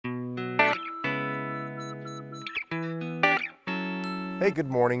Hey,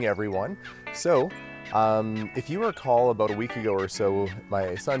 good morning everyone. So, if you recall about a week ago or so,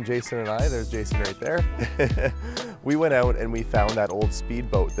 my son Jason and I, there's Jason right there, we went out and we found that old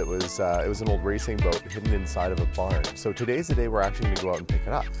speedboat that was, it was an old racing boat hidden inside of a barn. So today's the day we're actually gonna go out and pick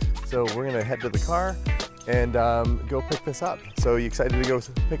it up. So we're gonna head to the car and go pick this up. So you excited to go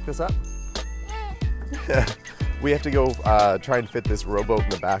pick this up? We have to go try and fit this rowboat in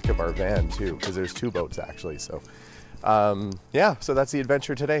the back of our van too, because there's two boats actually. So yeah, so that's the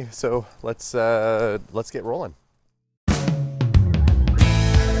adventure today. So let's get rolling.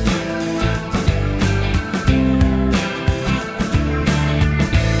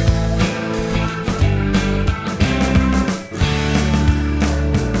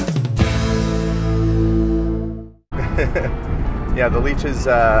 Yeah, the leeches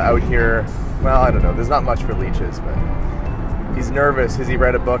out here, well, I don't know, there's not much for leeches, but he's nervous because he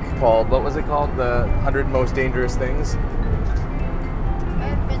read a book called, what was it called? The 100 Most Dangerous Things?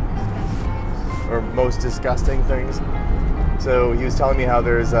 Or Most Disgusting Things. So he was telling me how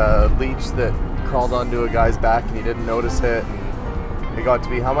there's a leech that crawled onto a guy's back and he didn't notice it. And it got to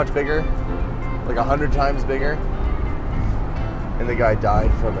be how much bigger? Like 100 times bigger. And the guy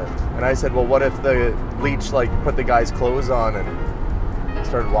died from it. And I said, well, what if the leech like put the guy's clothes on and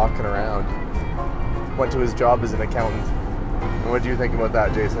started walking around? Went to his job as an accountant. And what do you think about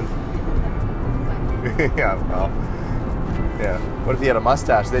that, Jason? Yeah, well, yeah. What if he had a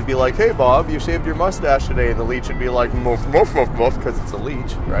mustache? They'd be like, hey, Bob, you shaved your mustache today. And the leech would be like, moof, moof, moof, moof, because it's a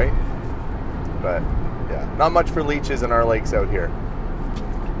leech, right? But, yeah, not much for leeches in our lakes out here.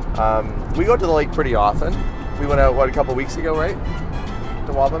 We go to the lake pretty often. We went out, what, a couple weeks ago, right?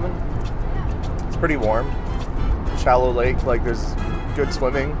 To Wabamun. It's pretty warm. Shallow lake, like there's good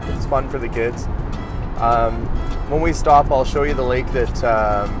swimming. It's fun for the kids. When we stop, I'll show you the lake that,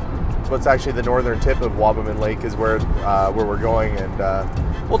 what's actually the northern tip of Wabamun Lake is where we're going,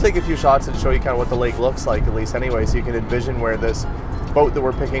 and we'll take a few shots and show you kind of what the lake looks like, at least anyway, so you can envision where this boat that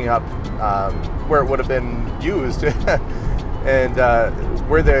we're picking up, where it would have been used, and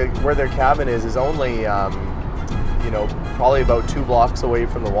where their cabin is only, you know, probably about 2 blocks away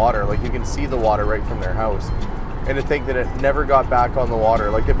from the water. Like you can see the water right from their house. And to think that it never got back on the water.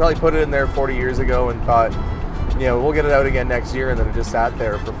 Like they probably put it in there 40 years ago and thought, you know, we'll get it out again next year, and then it just sat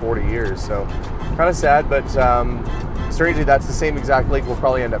there for 40 years. So kind of sad, but strangely that's the same exact lake we'll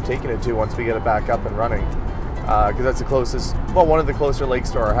probably end up taking it to once we get it back up and running. Because that's the closest, well, one of the closer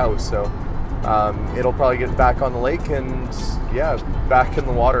lakes to our house. So it'll probably get back on the lake and yeah, back in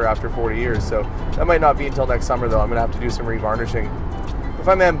the water after 40 years. So that might not be until next summer though. I'm gonna have to do some revarnishing. If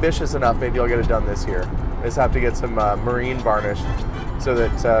I'm ambitious enough, maybe I'll get it done this year. I just have to get some marine varnish so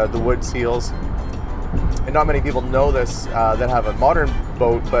that the wood seals. And not many people know this that have a modern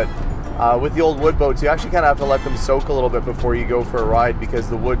boat, but with the old wood boats, you actually kind of have to let them soak a little bit before you go for a ride because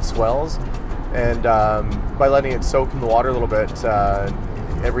the wood swells. And by letting it soak in the water a little bit,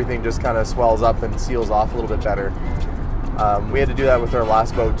 everything just kind of swells up and seals off a little bit better. We had to do that with our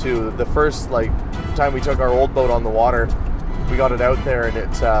last boat too. The first time we took our old boat on the water, we got it out there and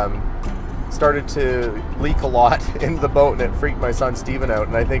it started to leak a lot into the boat, and it freaked my son Steven out,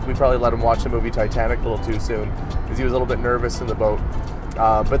 and I think we probably let him watch the movie Titanic a little too soon because he was a little bit nervous in the boat.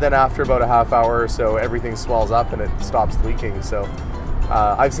 But then after about a half hour or so, everything swells up and it stops leaking. So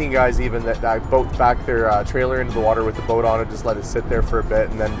I've seen guys even that boat back their trailer into the water with the boat on it, just let it sit there for a bit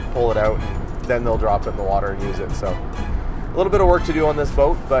and then pull it out, and then they'll drop it in the water and use it. So a little bit of work to do on this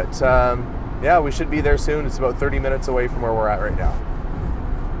boat, but yeah, we should be there soon. It's about 30 minutes away from where we're at right now.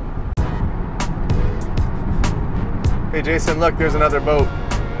 Hey Jason, look, there's another boat.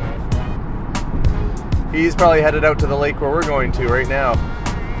 He's probably headed out to the lake where we're going to right now.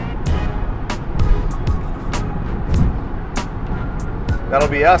 That'll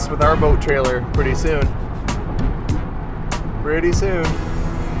be us with our boat trailer pretty soon. Pretty soon.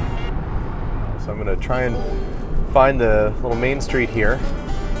 So I'm gonna try and find the little main street here.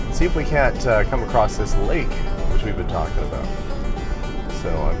 See if we can't come across this lake, which we've been talking about. So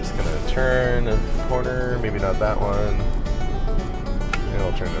I'm just gonna turn a corner, maybe not that one. Maybe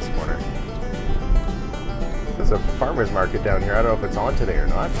I'll turn this corner. There's a farmer's market down here. I don't know if it's on today or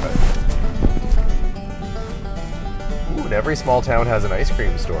not, but. Ooh, and every small town has an ice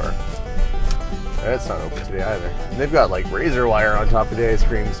cream store. That's not open today either. And they've got like razor wire on top of the ice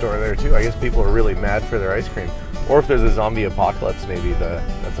cream store there too. I guess people are really mad for their ice cream. Or if there's a zombie apocalypse, maybe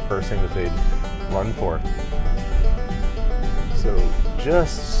that's the first thing that they'd run for. So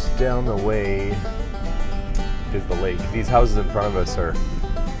just down the way is the lake. These houses in front of us are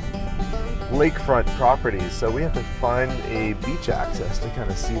lakefront properties, so we have to find a beach access to kind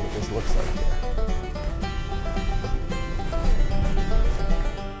of see what this looks like here.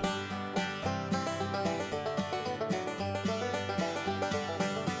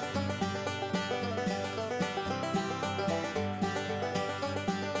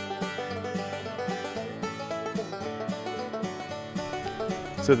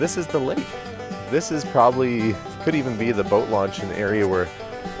 So this is the lake. This is probably, could even be the boat launch in the area where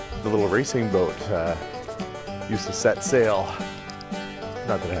the little racing boat used to set sail.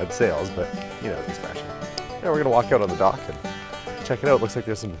 Not that it had sails, but you know the expression. Now we're gonna walk out on the dock and check it out. Looks like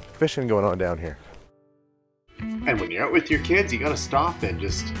there's some fishing going on down here. And when you're out with your kids, you gotta stop and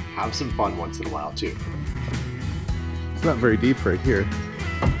just have some fun once in a while too. It's not very deep right here.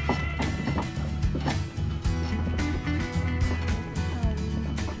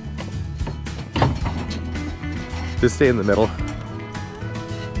 Just stay in the middle. Do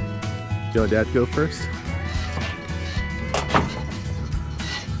you want Dad to go first?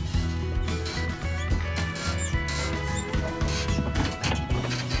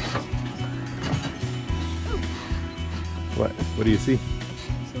 What do you see?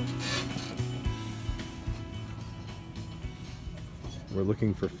 We're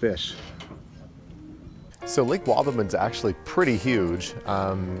looking for fish. So Lake Wabamun's actually pretty huge.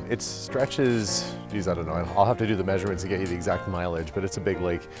 It stretches, geez, I don't know, I'll have to do the measurements to get you the exact mileage, but it's a big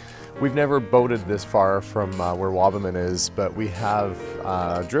lake. We've never boated this far from where Wabamun is, but we have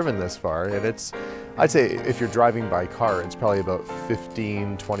driven this far, and it's, I'd say if you're driving by car, it's probably about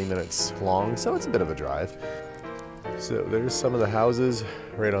 15-20 minutes long, so it's a bit of a drive. So there's some of the houses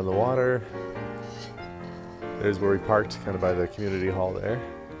right on the water. There's where we parked, kind of by the community hall there.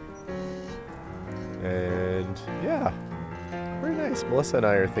 And yeah, very nice. Melissa and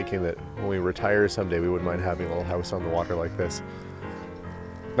I are thinking that when we retire someday, we wouldn't mind having a little house on the water like this.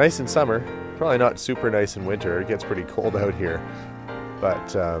 Nice in summer, probably not super nice in winter. It gets pretty cold out here.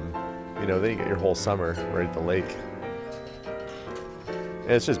 But, you know, then you get your whole summer right at the lake.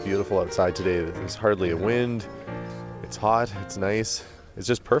 And it's just beautiful outside today. There's hardly a wind. It's hot, it's nice. It's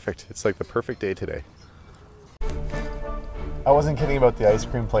just perfect. It's like the perfect day today. I wasn't kidding about the ice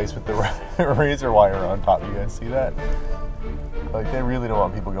cream place with the razor wire on top. You guys see that? Like, they really don't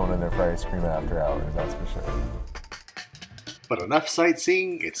want people going in there for ice cream after hours, that's for sure. But enough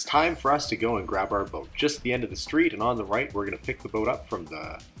sightseeing, it's time for us to go and grab our boat. Just at the end of the street, and on the right, we're going to pick the boat up from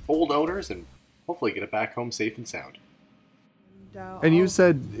the old owners and hopefully get it back home safe and sound. And you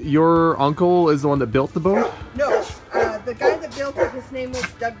said your uncle is the one that built the boat? No, the guy that built it, his name was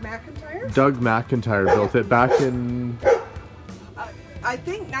Doug McIntyre. Doug McIntyre built it back in... I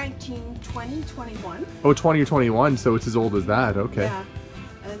think 1920, 21. Oh, 20 or 21, so it's as old as that, okay. Yeah,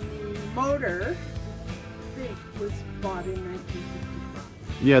 and the motor, I think, was bought in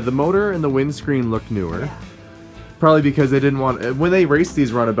 1955. Yeah, the motor and the windscreen look newer. Yeah. Probably because they didn't want... When they raced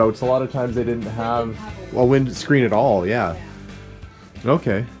these runabouts, a lot of times they didn't have a windscreen at all, yeah.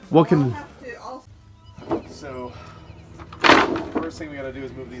 Okay. What can... So, first thing we gotta do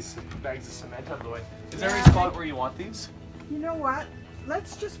is move these bags of cement out of the way. Is there any spot where you want these? You know what?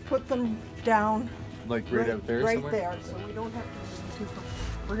 Let's just put them down. Like right out there Right somewhere? there, so we don't have to do too far.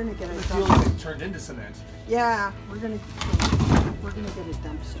 We're gonna get it I feel like they've turned into cement. Yeah, we're gonna get a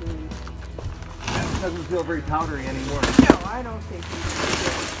dumpster in. It doesn't feel very powdery anymore. No, I don't think we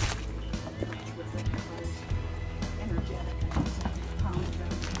can do with it. Energetic.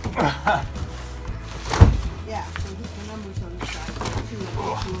 Yeah, so the numbers on the side.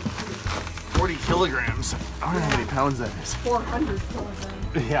 40 kilograms. I don't know how many pounds that is. 400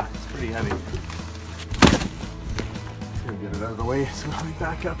 kilograms. Yeah, it's pretty heavy. Just gonna get it out of the way so we'll be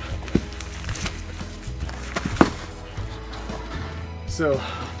back up. So,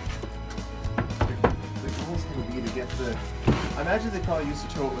 the goal's gonna be to get the... I imagine they probably used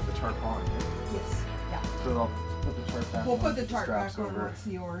to tow it with the tarp on, right? Yes, yeah. So they'll put the tarp back We'll on, put the tarp straps back over. It's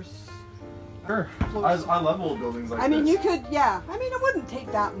yours. Sure. I love old buildings like this. I mean, you could, yeah. I mean, it wouldn't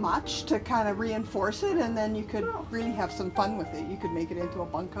take that much to kind of reinforce it, and then you could really have some fun with it. You could make it into a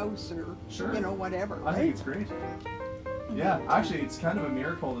bunkhouse or, you know, whatever. I think it's great. Yeah, actually, it's kind of a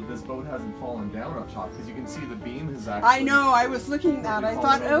miracle that this boat hasn't fallen down up top, because you can see the beam has actually... I know, I was looking at that. I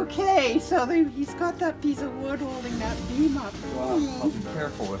thought, okay, so he's got that piece of wood holding that beam up. Well, I'll be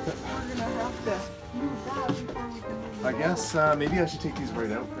careful with it. We're going to have to move that before we can move I guess maybe I should take these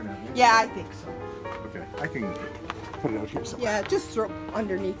right out for now. Yeah, I think so. Okay, I can put it out here somewhere. Yeah, just throw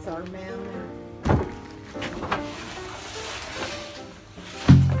underneath our man there.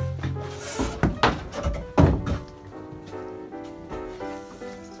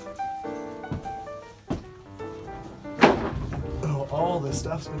 Oh, all this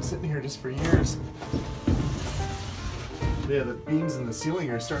stuff's been sitting here just for years. Yeah, the beams in the ceiling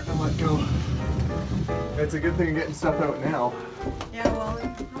are starting to let go. It's a good thing you're getting stuff out now. Yeah, well,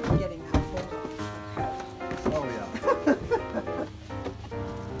 I'm getting that full. Oh, yeah.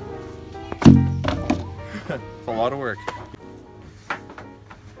 It's a lot of work.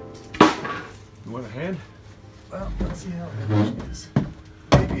 You want a hand? Well, let's see how heavy she is.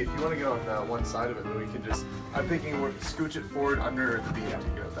 maybe if you want to get on one side of it, then we can just, I'm thinking we'll scooch it forward under the beam to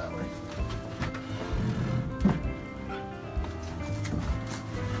get it that way.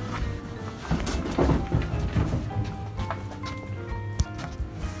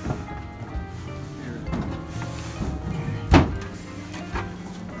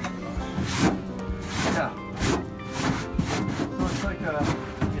 Yeah. So it's like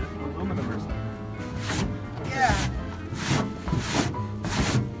aluminum or something. Yeah.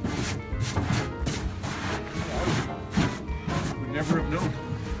 Would never have known.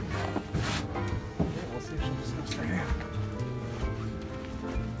 Okay, we'll see if she'll just go straight in.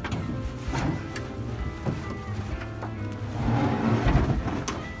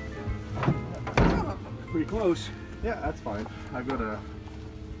 Pretty close. Yeah, that's fine. I've got a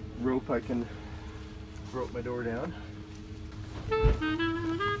rope I can rope my door down.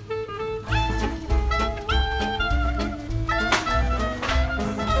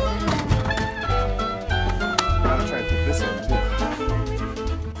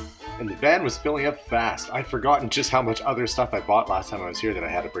 And the van was filling up fast. I'd forgotten just how much other stuff I bought last time I was here that I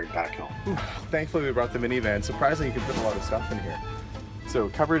had to bring back home. Thankfully we brought the minivan. Surprisingly you can fit a lot of stuff in here. So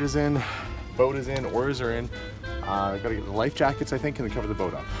cupboard is in, boat is in, oars are in. I've got to get the life jackets I think and then cover the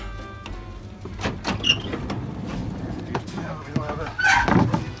boat up. We don't have a...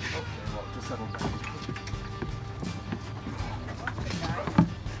 Okay, well, just settle down.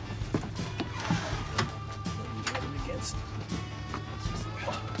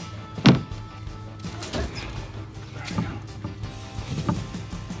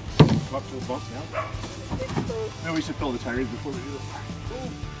 Up to the bump now. Maybe we should fill the tires before we do this.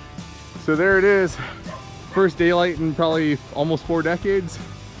 So there it is. First daylight in probably almost 4 decades.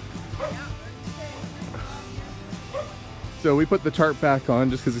 So we put the tarp back on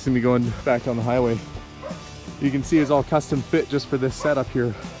just because it's gonna be going back down the highway. You can see it's all custom fit just for this setup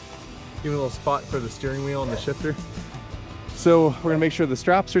here. Give me a little spot for the steering wheel and the shifter. So we're gonna make sure the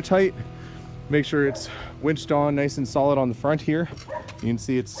straps are tight. Make sure it's winched on nice and solid on the front here. You can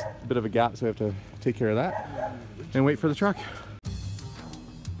see it's a bit of a gap, so we have to take care of that and wait for the truck.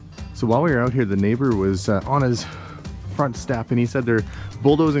 So while we were out here, the neighbor was on his front step and he said they're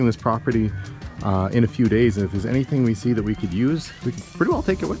bulldozing this property in a few days, and if there's anything we see that we could use, we could pretty well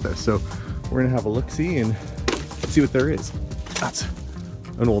take it with us. So we're gonna have a look-see and see what there is. That's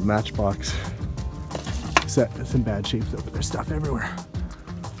an old Matchbox set that's in bad shape though, but there's stuff everywhere.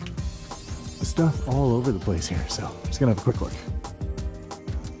 Stuff all over the place here, so I'm just gonna have a quick look.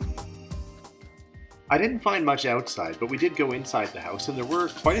 I didn't find much outside, but we did go inside the house, and there were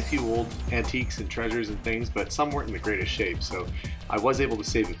quite a few old antiques and treasures and things, but some weren't in the greatest shape, so I was able to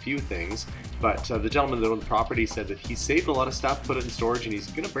save a few things. But the gentleman that owned the property said that he saved a lot of stuff, put it in storage, and he's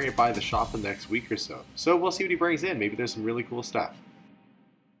going to bring it by the shop in the next week or so. So we'll see what he brings in. Maybe there's some really cool stuff.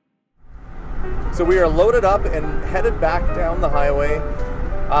 So we are loaded up and headed back down the highway.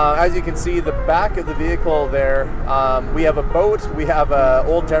 As you can see, the back of the vehicle there, we have a boat, we have an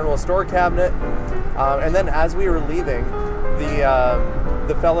old general store cabinet, and then as we were leaving,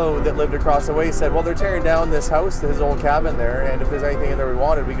 the fellow that lived across the way said, well, they're tearing down this house, his old cabin there, and if there's anything in there we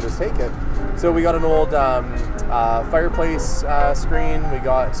wanted, we could just take it. So we got an old fireplace screen, we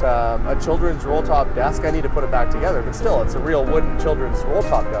got a children's roll-top desk. I need to put it back together, but still, it's a real wooden children's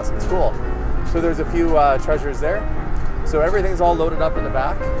roll-top desk. It's cool. So there's a few treasures there. So everything's all loaded up in the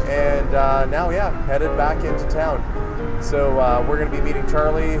back, and now, yeah, headed back into town. So we're going to be meeting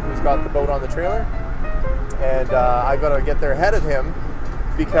Charlie, who's got the boat on the trailer, and I got to get there ahead of him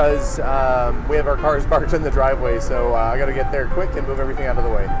because we have our cars parked in the driveway. So I got to get there quick and move everything out of the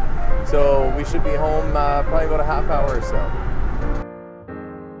way. So we should be home probably about a half hour or so.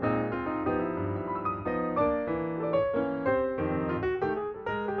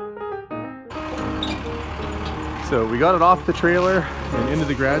 So we got it off the trailer and into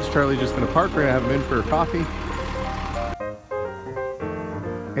the garage. Charlie's just gonna park. We're gonna have him in for a coffee.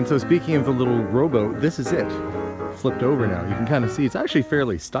 And so speaking of the little rowboat, this is it. Flipped over now. You can kind of see it's actually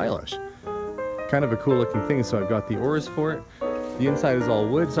fairly stylish. Kind of a cool looking thing. So I've got the oars for it. The inside is all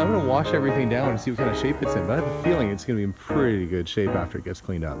wood. So I'm gonna wash everything down and see what kind of shape it's in. But I have a feeling it's gonna be in pretty good shape after it gets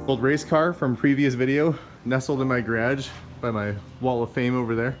cleaned up. Old race car from previous video, nestled in my garage by my wall of fame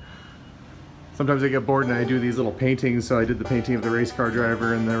over there. Sometimes I get bored and I do these little paintings, so I did the painting of the race car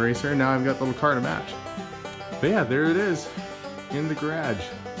driver and the racer, and now I've got the little car to match. But yeah, there it is, in the garage,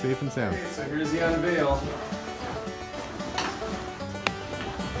 safe and sound. Okay, so here's the unveil.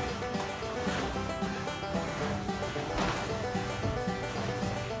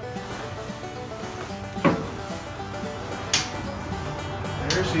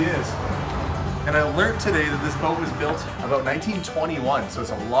 There she is. And I learned today that this boat was built about 1921, so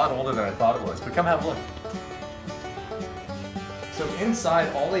it's a lot older than I thought it was. But come have a look. So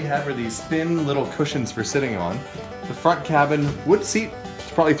inside, all they had were these thin little cushions for sitting on. The front cabin would seat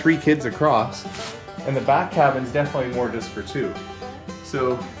probably 3 kids across, and the back cabin's definitely more just for 2.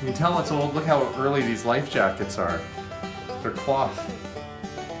 So you can tell it's old. Look how early these life jackets are. They're cloth.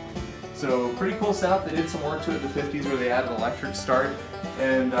 So pretty cool setup. They did some work to it in the 50s where they added electric start,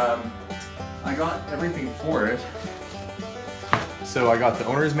 and I got everything for it. So I got the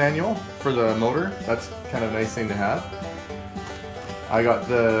owner's manual for the motor. That's kind of a nice thing to have. I got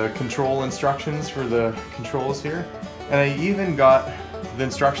the control instructions for the controls here. And I even got the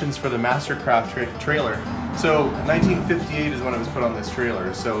instructions for the Mastercraft trailer. So 1958 is when it was put on this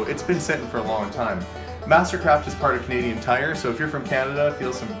trailer, so it's been sitting for a long time. Mastercraft is part of Canadian Tire, so if you're from Canada,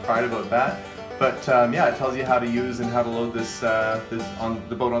 feel some pride about that. But yeah, it tells you how to use and how to load this on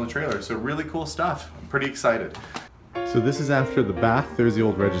the boat on the trailer. So really cool stuff. I'm pretty excited. So this is after the bath. There's the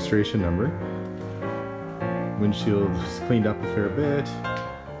old registration number. Windshield's cleaned up a fair bit.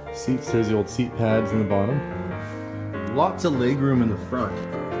 Seats, there's the old seat pads in the bottom. Lots of leg room in the front.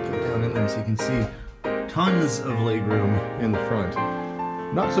 Go down in there so you can see tons of leg room in the front.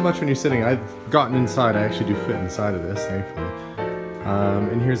 Not so much when you're sitting. I've gotten inside. I actually do fit inside of this, thankfully.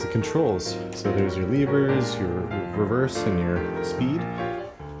 And here's the controls. So there's your levers, your reverse, and your speed.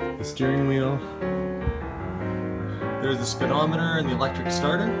 The steering wheel. There's the speedometer and the electric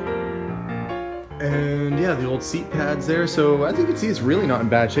starter. And yeah, the old seat pads there. So as you can see, it's really not in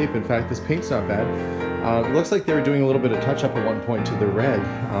bad shape. In fact, this paint's not bad. It looks like they were doing a little bit of touch up at one point to the red.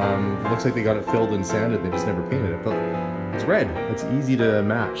 It looks like they got it filled and sanded. They just never painted it, but it's red. It's easy to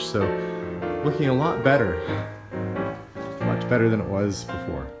match. So looking a lot better. Much better than it was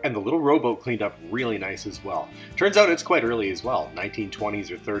before. And the little rowboat cleaned up really nice as well. Turns out it's quite early as well,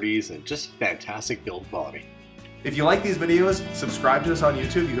 1920s or 30s, and just fantastic build quality. If you like these videos, subscribe to us on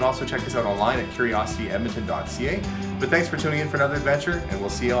YouTube. You can also check us out online at curiosityedmonton.ca. But thanks for tuning in for another adventure, and we'll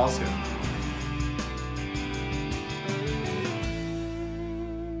see you all soon.